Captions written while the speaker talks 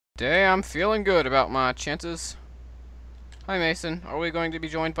Today I'm feeling good about my chances. Hi Mason, are we going to be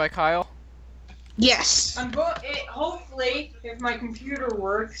joined by Kyle? Yes. Hopefully, if my computer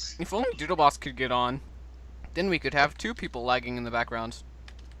works. If only Doodleboss could get on, then we could have two people lagging in the background.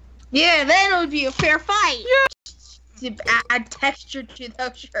 Yeah, then it would be a fair fight. Yeah. To add texture to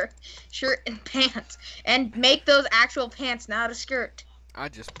those shirt and pants, and make those actual pants, not a skirt. I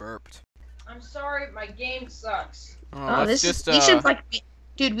just burped. I'm sorry, my game sucks. Oh, this just, is. We should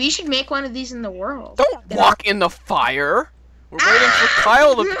dude. We should make one of these in the world. Don't walk in the fire. We're waiting for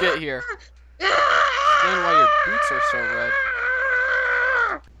Kyle to get here. Explain why your boots are so red.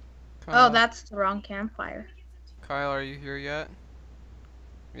 Kyle, Oh, that's the wrong campfire. Kyle, are you here yet?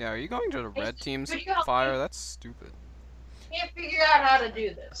 Yeah, are you going to the red team's could you help fire? me? That's stupid. Can't figure out how to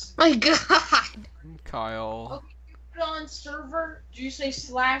do this. My God. Kyle. Okay, you put on server. Do you say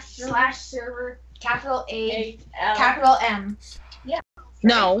slash server? Capital A, L. capital M.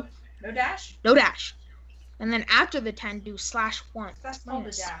 No, No dash? no dash. And then after the 10, do /1. That's called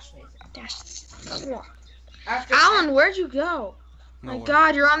Yes. the dash, Nathan. Dash. After Alan, where'd you go? My Nowhere.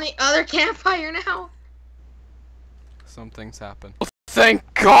 God, you're on the other campfire now. Something's happened. Thank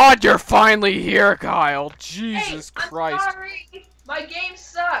God you're finally here, Kyle. Jesus Hey, Christ. I'm sorry. My game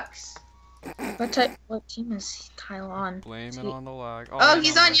sucks. What team is Kyle on? Blame it on the lag. Oh, I'm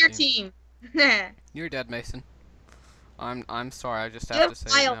he's the on red your team. You You're dead, Mason. I'm sorry, I just have have to say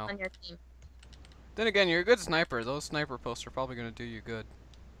it Kyle now. on your team. Then again, you're a good sniper. Those sniper posts are probably gonna do you good.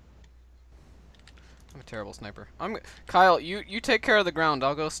 I'm a terrible sniper. Kyle, you take care of the ground.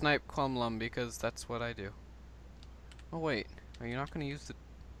 I'll go snipe Clumlum because that's what I do. Oh wait, are you not gonna use the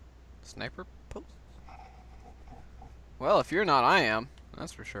sniper post? Well, if you're not, I am.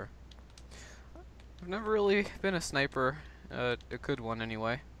 That's for sure. I've never really been a sniper, a good one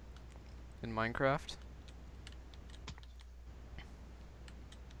anyway, in Minecraft.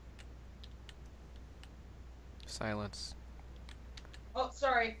 Silence. Oh,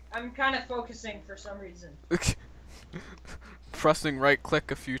 sorry. I'm kind of focusing for some reason. Pressing right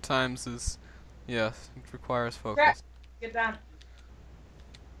click a few times is, yes, it requires focus. Crap. Get down.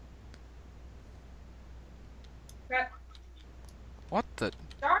 Crap. What the?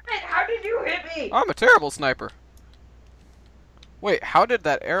 Darn it, how did you hit me? I'm a terrible sniper. Wait, how did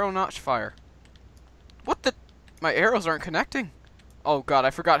that arrow not fire? What the? My arrows aren't connecting. Oh God, I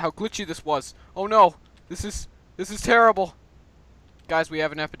forgot how glitchy this was. Oh no, this is terrible. Guys, we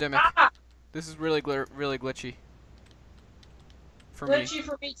have an epidemic. Ah, This is really glitchy. For me, glitchy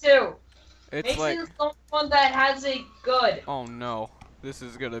for me too. it's Mason's like, the only one that has a good. oh no, this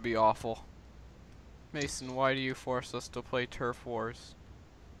is gonna be awful. Mason, why do you force us to play Turf Wars?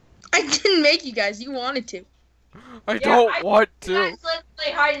 I didn't make you guys. You wanted to. I don't want You to. guys let's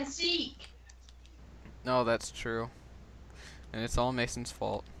play hide and seek. No, that's true. And it's all Mason's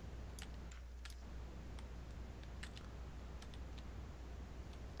fault.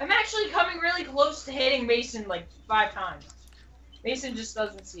 I'm actually coming really close to hitting Mason like 5 times. Mason just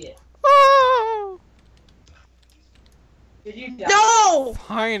doesn't see it. Oh! Did you die? No!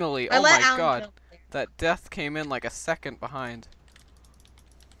 Finally! I Oh let my Alan God. kill me. That death came in like a second behind.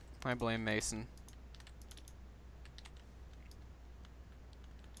 I blame Mason.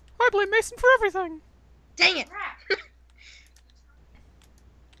 I blame Mason for everything! Dang it! Crap.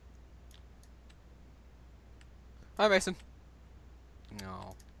 Hi, Mason.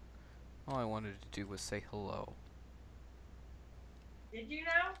 No. All I wanted to do was say hello. Did you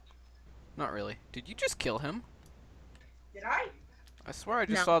know? Not really. Did you just kill him? Did I? I swear I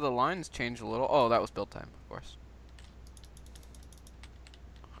just No. saw the lines change a little. Oh, that was build time, of course.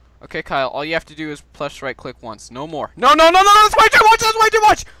 Okay, Kyle, all you have to do is press right click once. No more. No, no, no, no, that's way too much! That's way too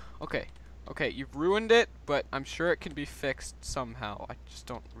much! Okay. Okay, you've ruined it, but I'm sure it can be fixed somehow. I just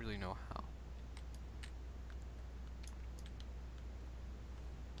don't really know how.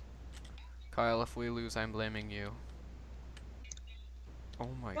 Kyle, if we lose, I'm blaming you. Oh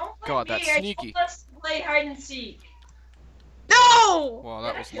my Don't blame God, me. that's I sneaky. told us to play hide and seek. No! Wow,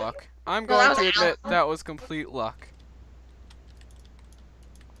 that was luck. I'm Well, going that to was admit Alan. that was complete luck.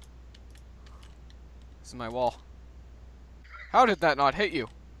 This is my wall. How did that not hit you?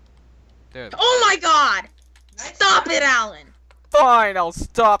 There. Oh my God! Nice Stop try. it, Alan! Fine, I'll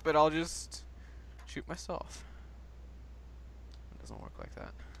stop it. I'll just shoot myself. It doesn't work like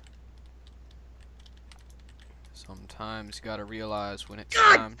that. Sometimes you gotta realize when it's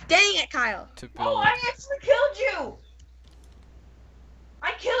God time dang it, Kyle! to Oh, build. I actually killed you!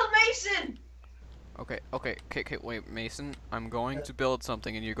 I killed Mason! Okay, wait, Mason. I'm going to build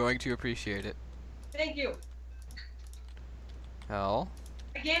something and you're going to appreciate it. Thank you. Hell.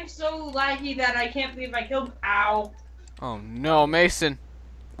 The game's so laggy that I can't believe I killed. Ow. Oh no, Mason.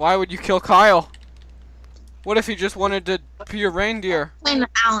 Why would you kill Kyle? What if he just wanted to be a reindeer? Blame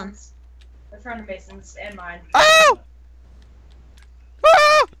Alan. My friend Mason's and mine. Oh!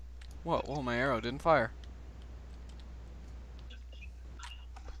 Ah! What? Well, my arrow didn't fire.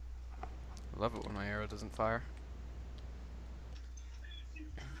 I love it when my arrow doesn't fire.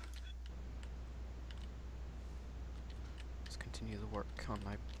 Let's continue the work on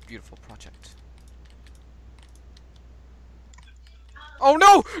my beautiful project. Oh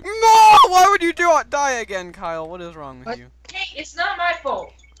no! No! Why would you die again, Kyle? What is wrong with What? you? Hey, it's not my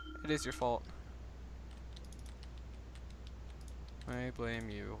fault. It is your fault. I blame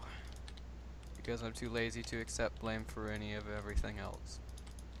you. Because I'm too lazy to accept blame for any of everything else.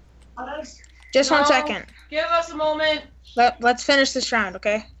 Just No. 1 second. Give us a moment. Let's finish this round,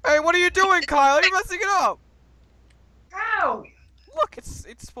 okay? Hey, what are you doing, Kyle? You're messing it up! How? Look, it's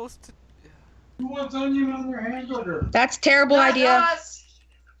supposed to... Who wants onion on their hamburger? That's a terrible Not idea. us.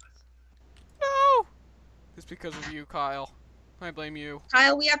 No! It's because of you, Kyle. I blame you.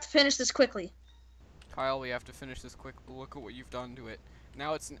 Kyle, we have to finish this quickly. Kyle, we have to finish this quick. Look at what you've done to it.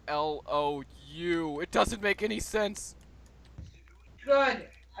 Now it's an L-O-U. It doesn't make any sense. Good.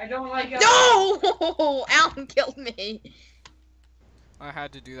 I don't like it. No! Alan killed me. I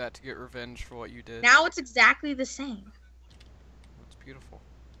had to do that to get revenge for what you did. Now it's exactly the same. It's beautiful.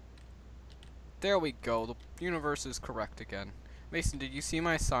 There we go. The universe is correct again. Mason, did you see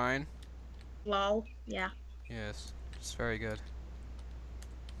my sign? Lol. Yeah. Yes. It's very good.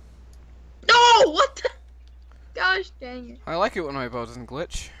 No! What the? Gosh dang it. I like it when my bow doesn't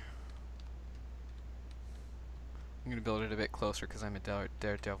glitch. I'm gonna build it a bit closer because I'm a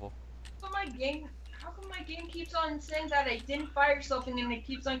daredevil. How come my game keeps on saying that I didn't fire something and it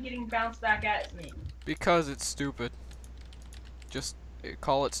keeps on getting bounced back at me? Because it's stupid. Just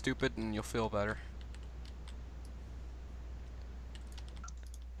call it stupid and you'll feel better.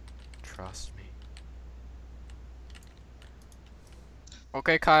 Trust me.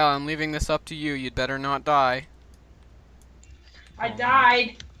 Okay, Kyle, I'm leaving this up to you. You'd better not die. I Oh, no.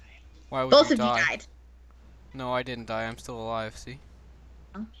 died. Why would Both you of die? you died. No, I didn't die. I'm still alive, see?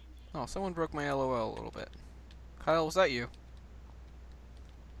 Oh. Oh, someone broke my LOL a little bit. Kyle, was that you?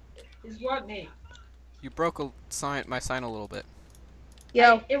 Is what me? You broke my sign a little bit.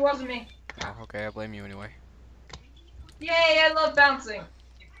 Yo. It wasn't me. Oh, okay, I blame you anyway. Yay, I love bouncing.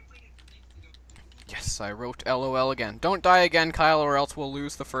 Yes, I wrote LOL again. Don't die again, Kyle, or else we'll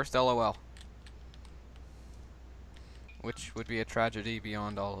lose the first LOL. Which would be a tragedy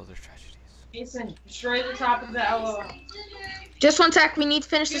beyond all other tragedies. Jason, destroy the top of the LOL. Just 1 sec. We need to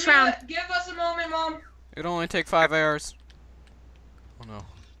finish this round. Give us a moment, Mom. It'll only take 5 hours. Oh no.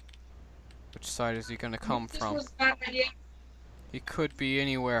 Which side is he gonna come This from? was a bad idea. He could be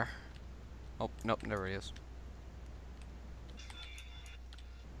anywhere. Oh, nope, there he is.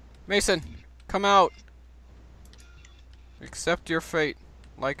 Mason, come out! Accept your fate,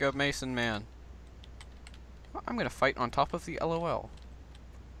 like a Mason man. I'm gonna fight on top of the LOL.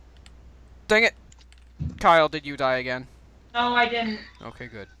 Dang it! Kyle, did you die again? No, I didn't. Okay,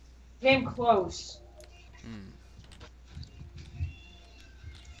 good. Came close. Hmm.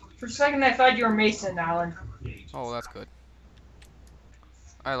 For a second, I thought you were Mason, Alan. Oh, that's good.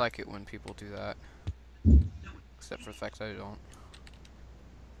 I like it when people do that. Except for the fact that I don't.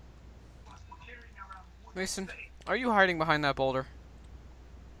 Mason, are you hiding behind that boulder?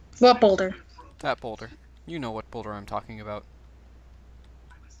 What boulder? That boulder. You know what boulder I'm talking about.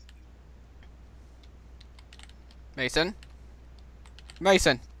 Mason?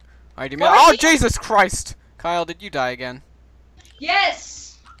 Mason! Oh, Jesus Christ! Kyle, did you die again?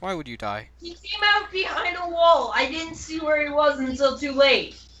 Yes! Why would you die? He came out behind a wall. I didn't see where he was until too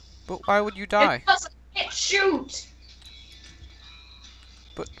late. But why would you die? Because I can't shoot.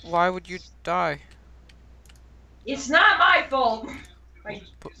 But why would you die? It's not my fault. My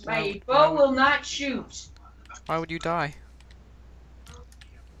But bow will not shoot. why would you die?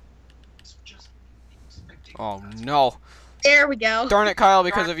 Oh no. There we go. Darn it, Kyle,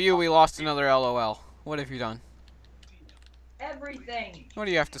 because of you we lost another LOL. What have you done? Everything. What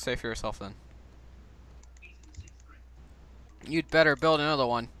do you have to say for yourself then? You'd better build another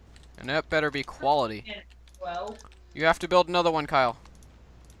one. And that better be quality. Well, You have to build another one, Kyle.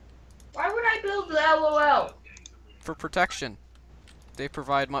 why would I build the LOL? For protection. They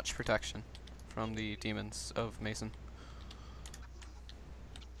provide much protection from the demons of Mason.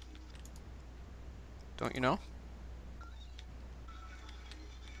 Don't you know?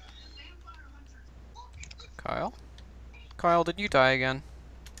 Kyle? Kyle, did you die again?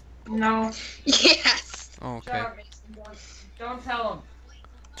 No. Yes. Oh, okay. Shut up, Mason. Don't tell him.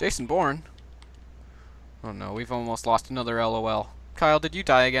 Jason Bourne? Oh no, we've almost lost another LOL. Kyle, did you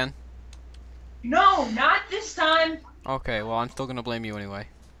die again? No, not this time. Okay, well, I'm still gonna blame you anyway.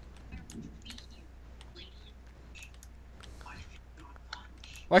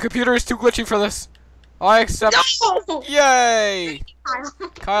 My computer is too glitchy for this. I accept. No! Yay!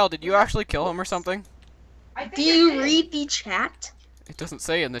 Kyle, did you actually kill him or something? I think Do I you did. read the chat? It doesn't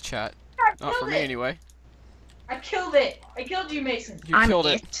say in the chat. I Not for killed me it. anyway. I killed it. I killed you, Mason. You I'm killed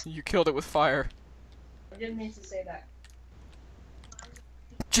it. it. You killed it with fire. I didn't mean to say that.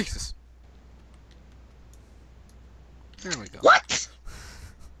 Jesus. There we go. What?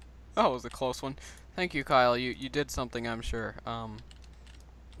 That was a close one. Thank you, Kyle. You did something, I'm sure.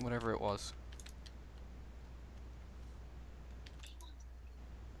 Whatever it was.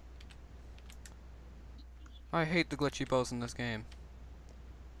 I hate the glitchy bows in this game.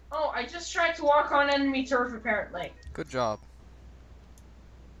 Oh, I just tried to walk on enemy turf, apparently. Good job.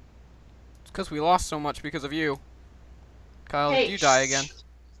 It's because we lost so much because of you. Kyle, Hey, did you die again?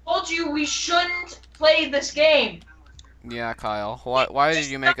 Told you we shouldn't play this game. Yeah, Kyle. Why did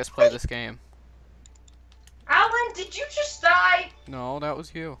you make us play this game? Alan, did you just die? No, that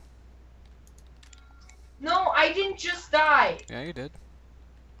was you. No, I didn't just die. Yeah, you did.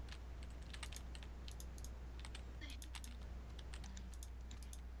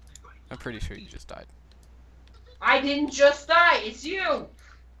 I'm pretty sure you just died. I didn't just die. It's you.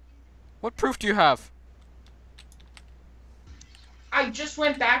 What proof do you have? I just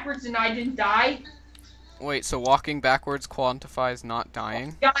went backwards and I didn't die. Wait, so walking backwards quantifies not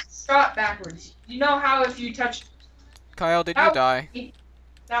dying? Got shot backwards. You know how if you touch Kyle, did you Ow. die?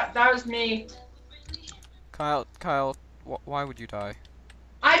 that was me. Kyle, why would you die?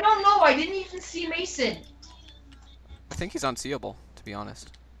 I don't know. I didn't even see Mason. I think he's unseeable, to be honest.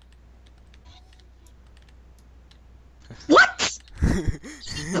 What?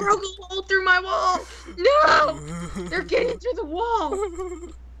 Broke a hole through my wall. No! They're getting through the wall.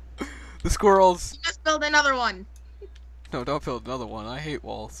 The squirrels. Just build another one. No, don't build another one. I hate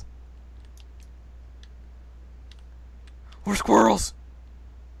walls. We're squirrels.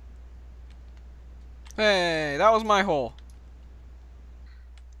 Hey, that was my hole.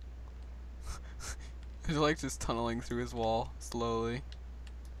 He's like just tunneling through his wall slowly.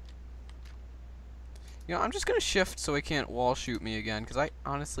 You know, I'm just gonna shift so he can't wall shoot me again, because I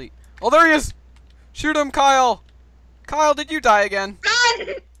honestly... Oh, there he is! Shoot him, Kyle! Kyle, did you die again? Run!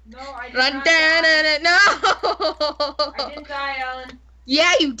 No, I did Run not down die. and no! I didn't die, Alan.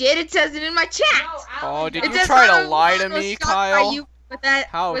 Yeah, you did. It says it in my chat. No, Oh, Alan did died. you says try to Alan lie to was me, shot by Kyle? You, but that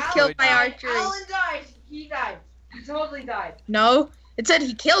How was could killed by I? archery. Alan died. He died. He totally died. No, it said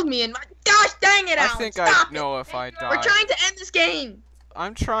he killed me, and my gosh dang it, I Alan! think Stop I know if I We're die. We're trying to end this game.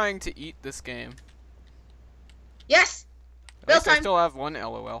 I'm trying to eat this game. Yes. At Bill least I time. still have one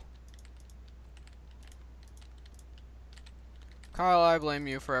LOL. Kyle, I blame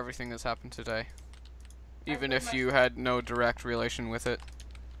you for everything that's happened today. Even if you had no direct relation with it.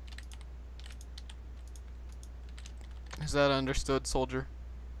 Is that understood, soldier?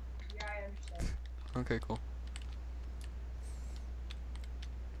 Yeah, I understand. Okay, cool.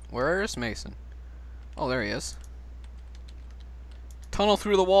 Where is Mason? Oh, there he is. Tunnel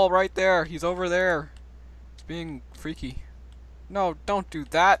through the wall right there. He's over there. It's being freaky. No, don't do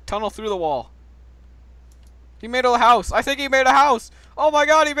that. Tunnel through the wall. He made a house. I think he made a house. Oh my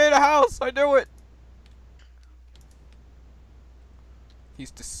god, he made a house. I knew it. He's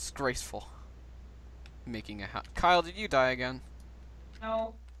disgraceful. Making a house. Kyle, did you die again?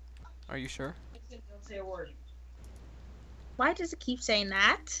 No. Are you sure? Listen, don't say a word. Why does it keep saying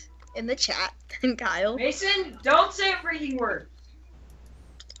that in the chat, Kyle? Mason, don't say a freaking word.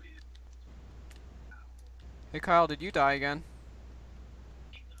 Hey Kyle, did you die again?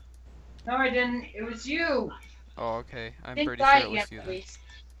 No, I didn't. It was you. Oh, okay. I'm Didn't pretty die sure it yet, was you at then. least.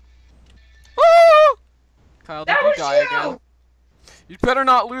 Ah! Kyle, did That you was die you. again? You better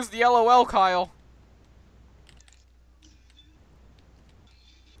not lose the LOL, Kyle.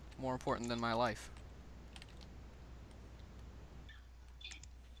 More important than my life.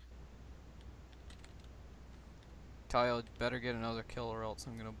 Kyle, you better get another kill or else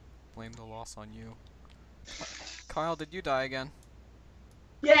I'm gonna blame the loss on you. Kyle, did you die again?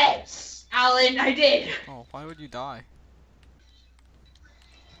 Yes, Alan, I did. Oh, why would you die?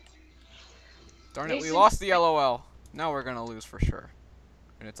 Darn it, we Mason- lost the LOL. Now we're gonna lose for sure.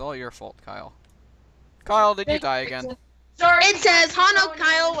 And it's all your fault, Kyle. Kyle, did you die again? Sorry. It says Hano Oh, no.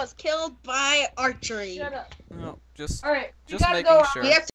 Kyle was killed by archery. Shut up. No, just All right, we Just gotta making go. sure. We have